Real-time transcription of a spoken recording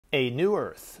A New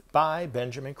Earth by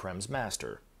Benjamin Creme's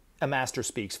Master. A Master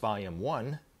Speaks, Volume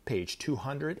 1, page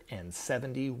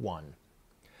 271.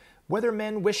 Whether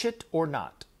men wish it or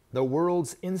not, the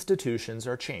world's institutions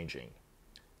are changing.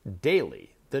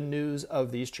 Daily, the news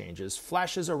of these changes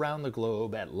flashes around the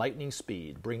globe at lightning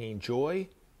speed, bringing joy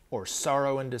or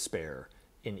sorrow and despair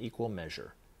in equal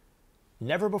measure.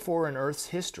 Never before in Earth's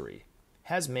history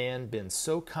has man been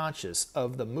so conscious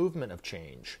of the movement of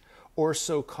change or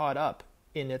so caught up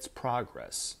in its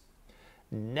progress.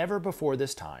 Never before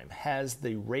this time has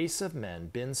the race of men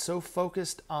been so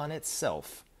focused on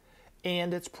itself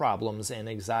and its problems and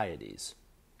anxieties.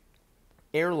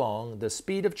 Ere long, the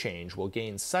speed of change will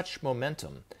gain such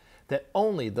momentum that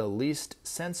only the least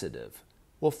sensitive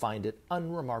will find it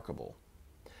unremarkable.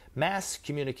 Mass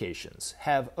communications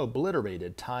have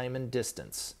obliterated time and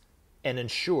distance and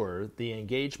ensure the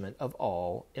engagement of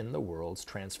all in the world's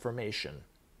transformation.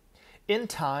 In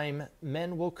time,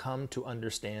 men will come to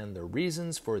understand the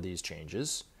reasons for these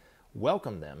changes,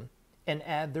 welcome them, and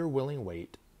add their willing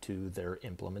weight to their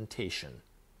implementation.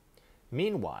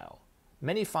 Meanwhile,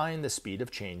 many find the speed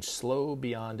of change slow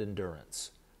beyond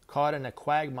endurance. Caught in a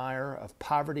quagmire of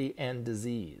poverty and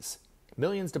disease,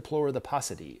 millions deplore the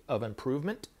paucity of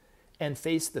improvement and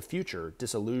face the future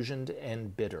disillusioned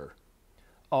and bitter.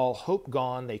 All hope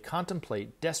gone, they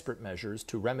contemplate desperate measures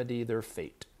to remedy their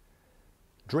fate.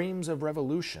 Dreams of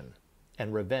revolution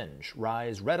and revenge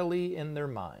rise readily in their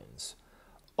minds.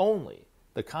 Only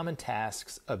the common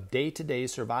tasks of day-to-day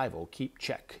survival keep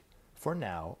check, for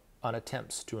now, on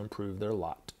attempts to improve their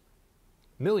lot.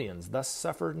 Millions thus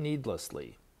suffer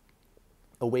needlessly,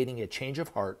 awaiting a change of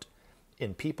heart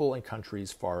in people and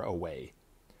countries far away.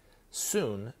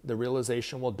 Soon the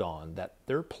realization will dawn that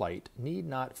their plight need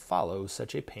not follow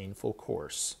such a painful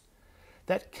course,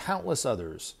 that countless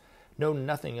others know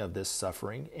nothing of this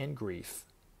suffering and grief,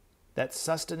 that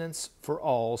sustenance for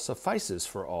all suffices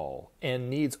for all and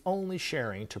needs only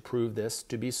sharing to prove this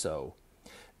to be so.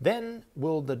 Then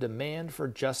will the demand for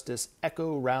justice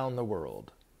echo round the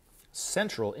world.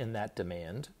 Central in that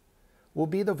demand will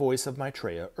be the voice of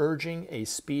Maitreya urging a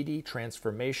speedy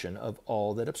transformation of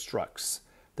all that obstructs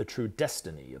the true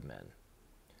destiny of men.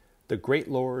 The great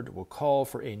Lord will call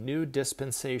for a new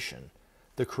dispensation,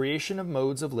 the creation of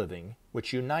modes of living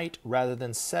which unite rather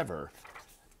than sever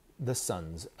the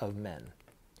sons of men.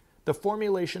 The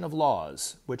formulation of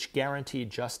laws which guarantee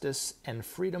justice and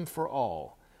freedom for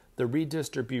all, the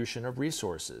redistribution of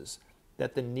resources,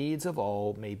 that the needs of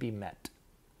all may be met.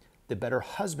 The better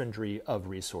husbandry of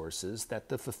resources, that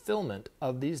the fulfillment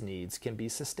of these needs can be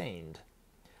sustained.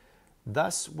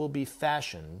 Thus will be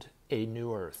fashioned a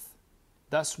new earth.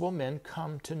 Thus will men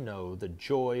come to know the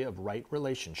joy of right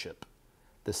relationship,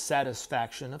 the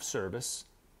satisfaction of service,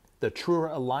 the truer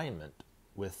alignment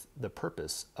with the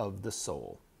purpose of the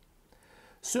soul.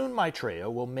 Soon Maitreya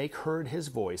will make heard his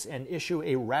voice and issue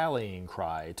a rallying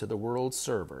cry to the world's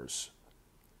servers.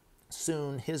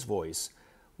 Soon his voice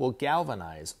will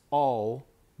galvanize all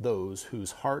those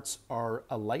whose hearts are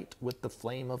alight with the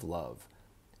flame of love,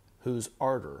 whose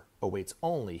ardor awaits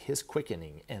only his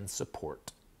quickening and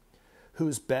support,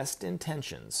 whose best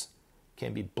intentions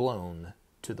can be blown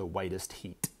to the whitest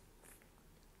heat.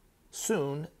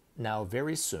 Soon, now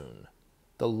very soon,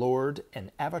 the Lord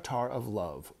and Avatar of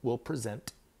Love will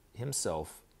present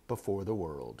himself before the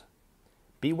world.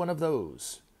 Be one of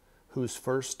those whose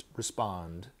first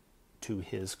respond to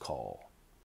his call.